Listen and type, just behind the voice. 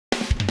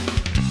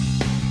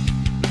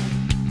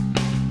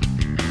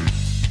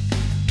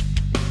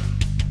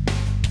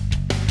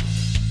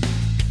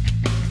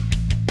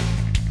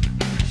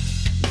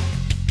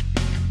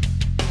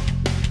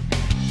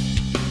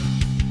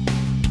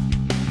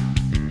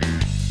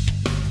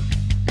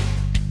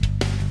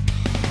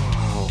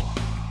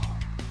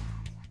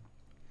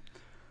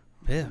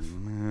Biff.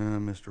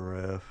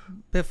 Mr. F.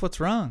 Biff, what's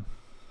wrong?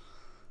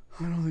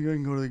 I don't think I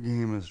can go to the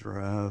game,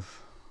 Mr.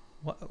 F.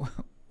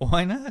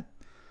 Why not?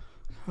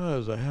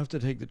 Because I have to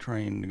take the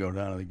train to go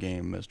down to the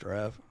game, Mr.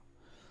 F.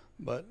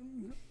 But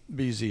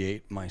BZ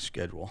ate my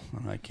schedule,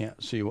 and I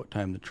can't see what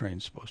time the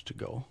train's supposed to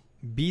go.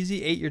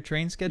 BZ ate your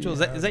train schedule?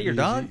 Yeah, Is that your BZ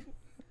dog?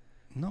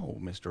 No,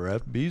 Mr.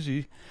 F.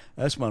 BZ,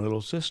 that's my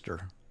little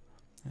sister.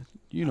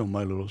 You know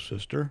my little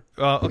sister.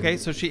 Okay,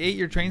 so she ate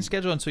your train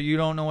schedule, and so you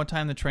don't know what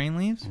time the train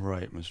leaves?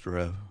 Right, Mr.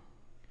 F.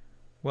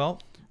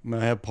 Well, I mean,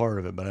 I have part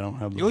of it, but I don't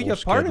have the whole you have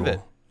schedule. part of it.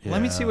 Yeah.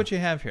 Let me see what you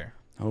have here.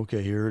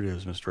 Okay, here it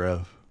is, Mr.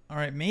 F. All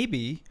right,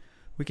 maybe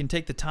we can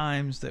take the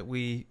times that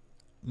we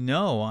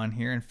know on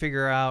here and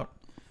figure out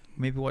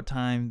maybe what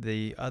time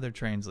the other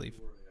trains leave.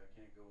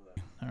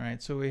 All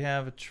right, so we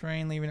have a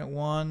train leaving at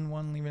 1,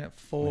 one leaving at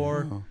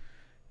 4, Yeah.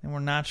 and we're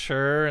not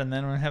sure, and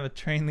then we have a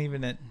train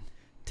leaving at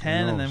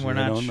 10, and then we're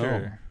not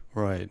sure.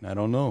 Right, I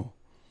don't know.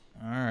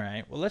 All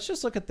right, well, let's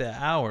just look at the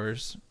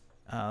hours,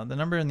 the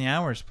number in the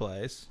hours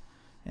place,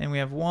 and we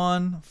have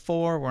 1,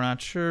 4, we're not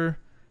sure,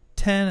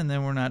 10, and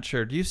then we're not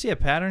sure. Do you see a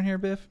pattern here,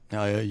 Biff?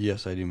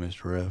 Yes, I do,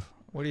 Mr. F.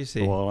 What do you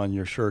see? Well, on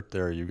your shirt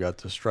there, you got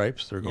the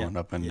stripes. They're going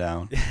up and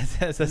down.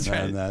 That's right.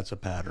 And that's a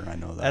pattern. I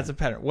know that. That's a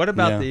pattern. What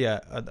about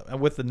the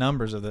with the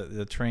numbers of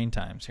the train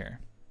times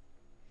here?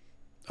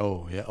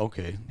 Oh, yeah,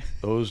 okay.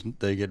 Those,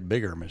 they get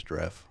bigger, Mr.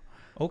 F.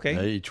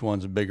 Okay. Each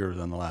one's bigger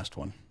than the last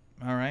one.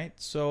 All right.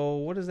 So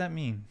what does that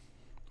mean?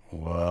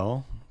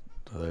 Well,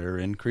 they're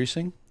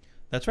increasing.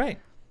 That's right.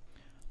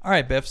 All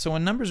right, Biff. So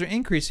when numbers are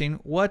increasing,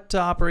 what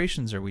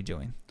operations are we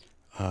doing?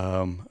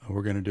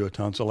 We're going to do a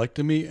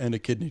tonsillectomy and a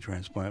kidney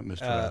transplant,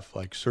 Mr. F,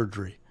 like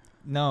surgery.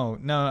 No,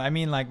 I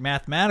mean like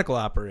mathematical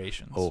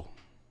operations. Oh,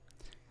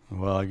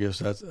 well, I guess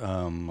that's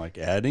like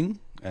adding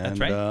and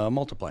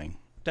multiplying.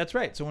 That's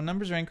right. So when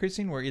numbers are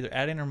increasing, we're either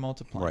adding or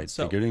multiplying. Right,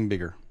 so they're getting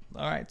bigger.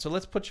 All right, so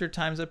let's put your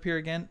times up here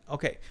again.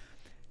 Okay,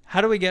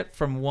 how do we get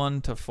from 1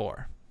 to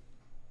 4?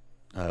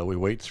 We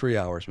wait 3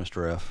 hours,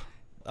 Mr. F.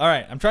 All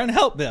right, I'm trying to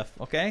help, Biff,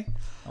 okay?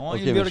 I want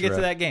you to be able to Mr. get to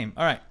F. that game.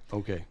 All right.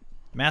 Okay.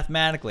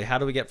 Mathematically, how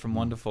do we get from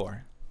 1 to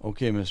 4?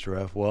 Okay, Mr.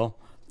 F. Well,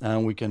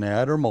 we can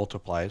add or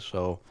multiply.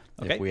 So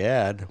if we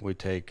add, we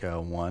take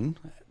 1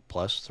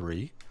 plus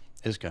 3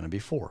 is going to be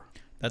 4.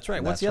 That's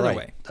right. What's the other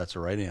way? That's the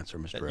right answer,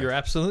 Mr. F. You're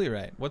absolutely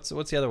right. What's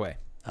the other way?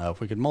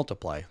 If we could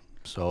multiply.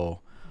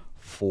 So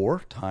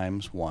 4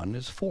 times 1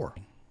 is 4.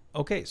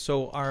 Okay,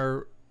 so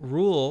our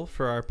rule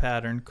for our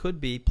pattern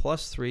could be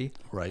plus 3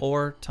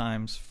 or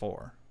times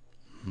 4.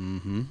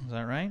 Mm-hmm. Is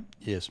that right?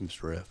 Yes,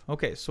 Mr. F.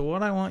 Okay, so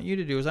what I want you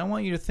to do is I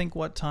want you to think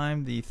what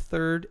time the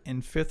 3rd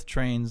and 5th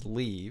trains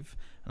leave,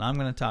 and I'm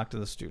going to talk to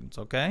the students,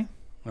 okay?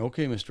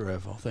 Okay, Mr.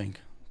 F, I'll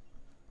think.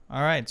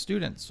 All right,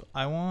 students,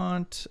 I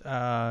want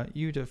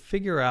you to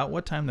figure out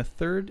what time the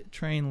 3rd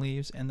train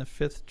leaves and the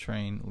 5th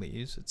train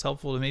leaves. It's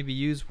helpful to maybe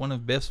use one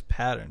of Biff's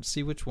patterns,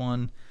 see which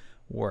one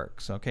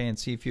works, okay, and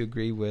see if you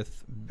agree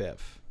with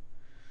Biff.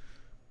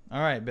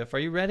 All right, Biff, are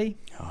you ready?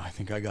 Oh, I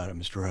think I got it,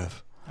 Mr.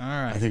 F. All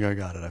right. I think I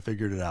got it. I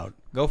figured it out.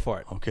 Go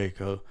for it. Okay,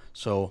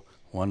 so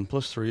 1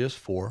 plus 3 is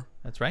 4.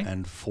 That's right.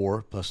 And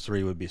 4 plus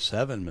 3 would be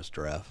 7,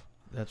 Mr. F.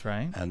 That's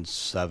right. And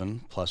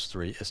 7 plus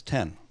 3 is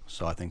 10.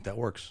 So I think that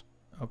works.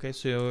 Okay,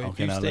 so if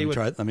okay, you now stay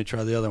let me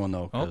try the other one,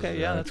 though. Okay,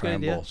 yeah, that's a good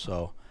idea.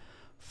 So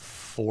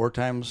 4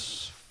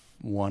 times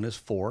 1 is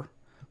 4.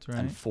 That's right.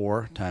 And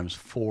 4 times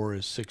 4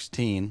 is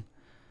 16.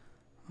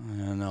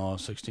 No,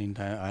 16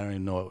 times, I don't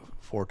even know what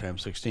 4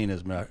 times 16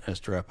 is,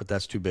 Mr. F, but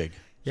that's too big.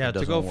 Yeah,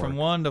 to go from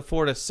 1 to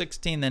 4 to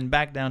 16, then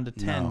back down to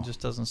 10 just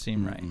doesn't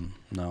seem right.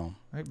 No. All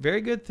right, very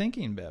good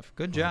thinking, Biff.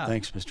 Good job.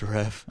 Thanks, Mr.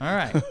 F. All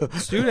right,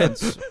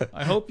 students,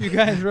 I hope you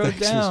guys wrote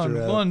down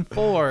Mr. F. 1,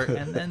 4,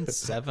 and then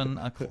 7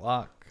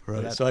 o'clock.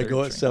 Right, so I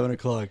go at 7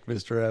 o'clock,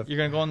 Mr. F. You're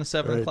going to go on the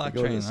 7 o'clock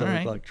train. The 7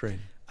 o'clock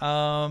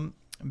train.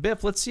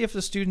 Biff, let's see if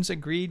the students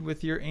agreed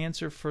with your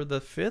answer for the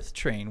 5th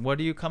train. What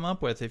do you come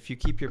up with if you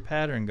keep your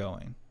pattern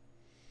going?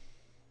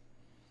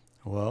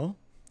 Well,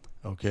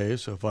 okay,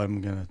 so if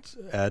I'm going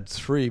to add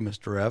 3,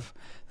 Mr. F,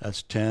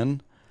 that's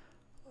 10,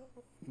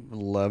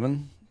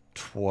 11,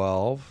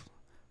 12,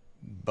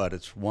 but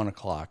it's 1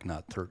 o'clock,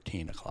 not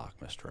 13 o'clock,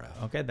 Mr.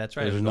 F. Okay, that's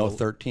right. There's no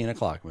 13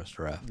 o'clock,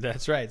 Mr. F.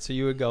 That's right. So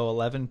you would go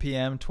 11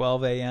 p.m.,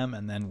 12 a.m.,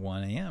 and then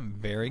 1 a.m.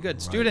 Very good.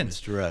 Right,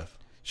 students, Mr. F.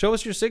 Show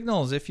us your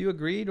signals if you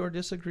agreed or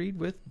disagreed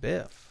with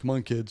Biff. Come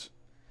on, kids.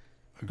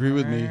 Agree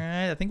with me. All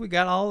right, I think we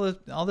got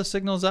all the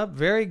signals up.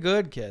 Very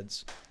good,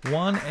 kids.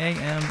 1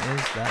 a.m.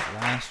 is that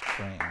last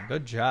train.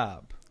 Good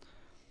job.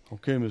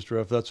 Okay,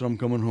 Mr. F, that's when I'm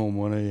coming home,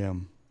 1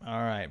 a.m.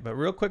 All right, but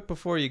real quick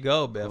before you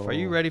go, Biff, are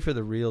you ready for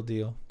the real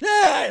deal? Yeah,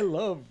 I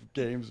love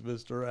games,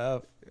 Mr.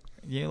 F.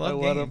 You love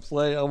games. I want to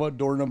play. I want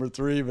door number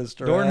 3,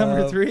 Mr. Door F.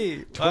 number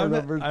 3.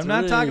 I'm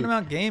not talking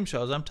about game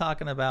shows. I'm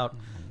talking about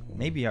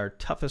maybe our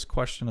toughest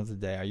question of the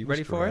day. Are you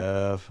ready for it?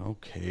 F,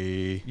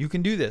 okay. You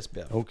can do this,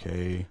 Biff.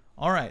 Okay.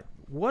 All right.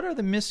 What are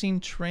the missing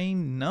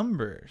train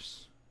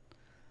numbers?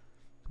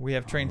 We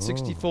have train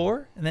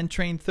 64 and then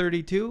train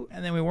 32,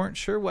 and then we weren't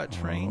sure what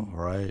train.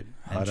 Right.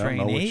 And I don't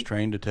know which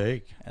train to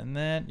take. And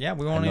then, yeah,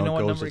 we only know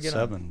what number to get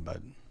 7,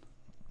 but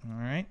All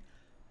right.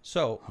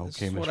 So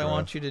this is what I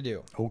want you to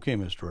do. Okay,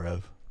 Mr.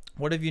 Ev.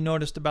 What have you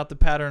noticed about the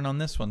pattern on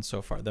this one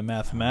so far, the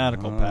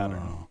mathematical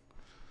pattern?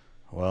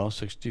 Well,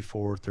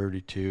 64,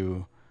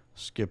 32,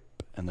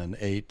 skip, and then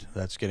 8.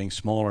 That's getting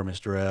smaller,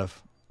 Mr.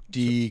 F.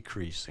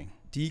 Decreasing.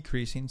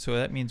 Decreasing. So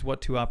that means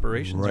what two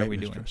operations are we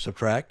doing?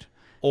 Subtract.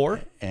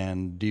 Or?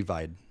 And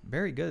divide.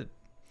 Very good.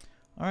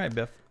 All right,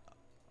 Biff.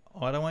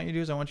 What I want you to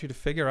do is I want you to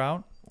figure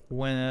out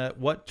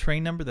what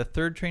train number, the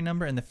third train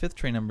number, and the fifth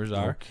train numbers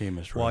are. Okay,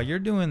 Mr. While F. you're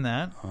doing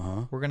that,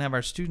 we're going to have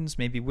our students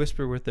maybe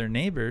whisper with their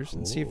neighbors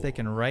and see if they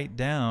can write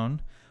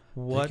down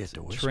what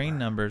train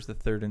numbers the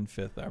third and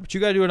fifth are. But you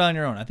got to do it on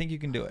your own. I think you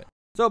can do it.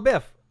 So,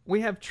 Biff,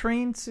 we have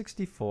train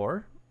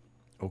 64.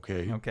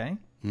 Okay. Okay.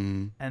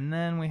 And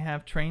then we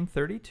have train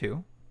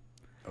 32.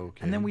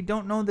 Okay. And then we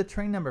don't know the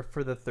train number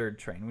for the third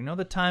train. We know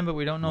the time, but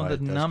we don't know the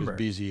number.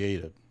 That's BZ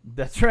ate it.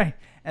 That's right.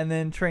 And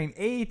then train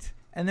 8,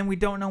 and then we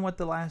don't know what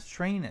the last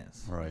train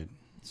is. Right.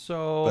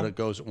 So. But it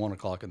goes at 1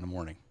 o'clock in the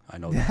morning. I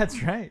know that.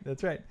 That's right.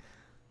 That's right.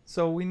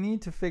 So we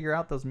need to figure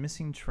out those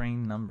missing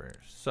train numbers.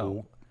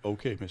 So.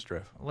 Okay, Mr.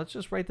 F. Let's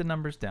just write the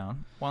numbers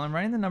down. While I'm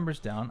writing the numbers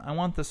down, I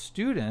want the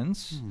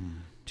students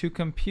to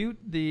compute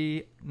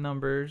the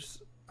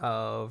numbers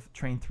of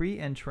train 3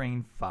 and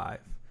train 5.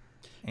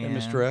 And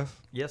Mr. F?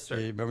 Yes, sir.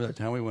 Hey, remember that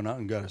time we went out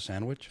and got a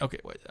sandwich? Okay.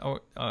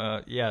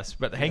 Yes,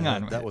 but hang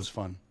on. That was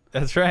fun.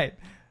 That's right.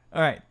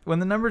 All right. When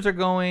the numbers are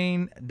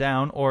going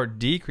down or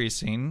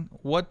decreasing,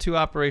 what two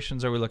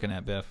operations are we looking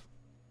at, Biff?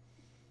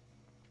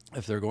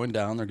 If they're going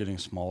down, they're getting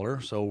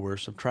smaller, so we're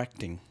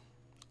subtracting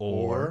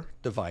or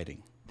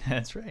dividing.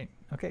 That's right.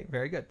 Okay,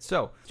 very good.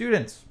 So,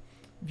 students,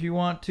 if you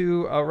want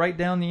to write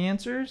down the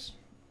answers.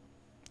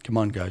 Come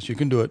on, guys. You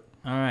can do it.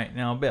 All right.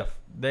 Now, Biff,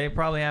 they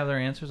probably have their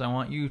answers. I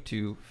want you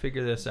to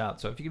figure this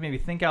out. So if you can maybe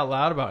think out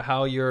loud about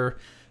how you're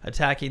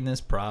attacking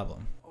this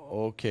problem.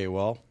 Okay,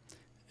 well,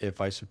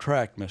 if I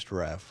subtract,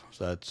 Mr. F,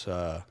 so that's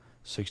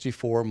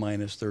 64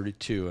 minus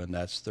 32, and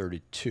that's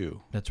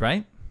 32. That's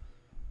right.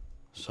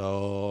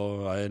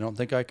 So I don't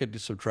think I could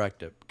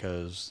subtract it,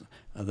 because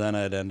then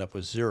I'd end up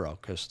with 0,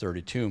 because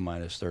 32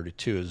 minus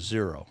 32 is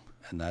 0.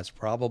 And that's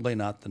probably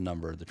not the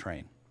number of the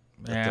train,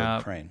 the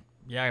third train.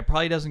 Yeah, it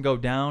probably doesn't go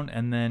down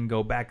and then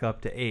go back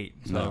up to 8.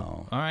 So,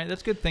 no. All right,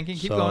 that's good thinking.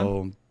 Keep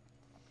going.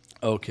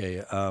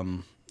 Okay,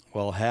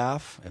 well,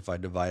 half, if I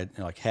divide,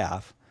 like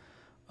half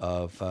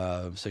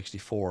of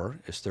 64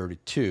 is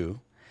 32.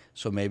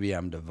 So maybe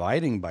I'm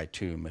dividing by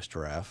 2,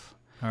 Mr. F.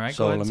 All right,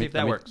 go ahead and see if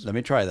that works. Let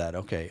me try that.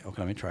 Okay,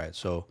 let me try it.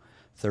 So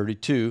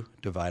 32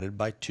 divided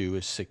by 2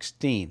 is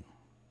 16.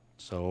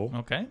 So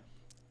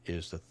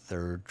is the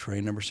third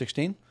train number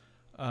 16?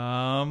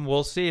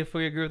 We'll see if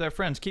we agree with our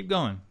friends. Keep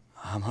going.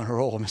 I'm on a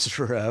roll,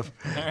 Mr. F.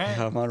 All right.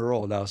 I'm on a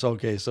roll now. So,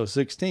 okay, so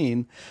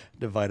 16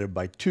 divided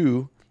by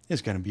 2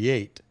 is going to be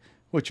 8,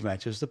 which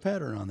matches the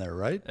pattern on there,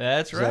 right?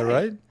 That's right. Is that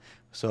right?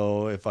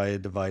 So if I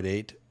divide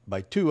 8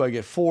 by 2, I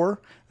get 4,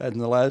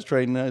 and the last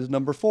train is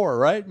number 4,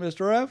 right,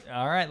 Mr. F?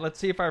 All right, let's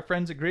see if our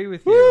friends agree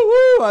with you.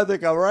 Woo-woo! I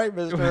think I'm right,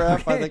 Mr.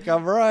 F. I think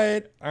I'm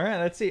right. All right,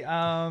 let's see.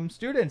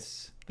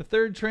 Students, the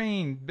third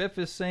train, Biff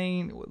is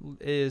saying,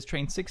 is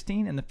train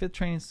 16, and the fifth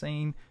train is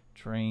saying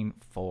train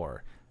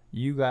 4.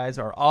 You guys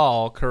are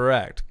all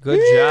correct. Good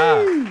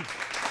job.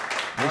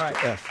 Mr.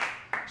 Right. F.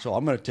 So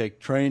I'm going to take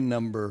train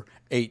number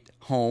 8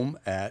 home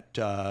at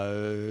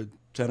 10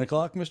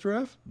 o'clock,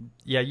 Mr. F?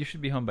 Yeah, you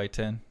should be home by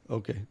 10.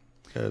 Okay.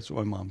 That's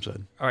what my mom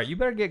said. All right, you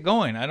better get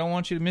going. I don't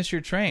want you to miss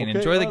your train.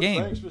 Enjoy the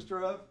game. Thanks,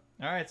 Mr. F.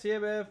 All right, see you,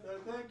 Biff.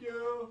 Thank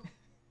you.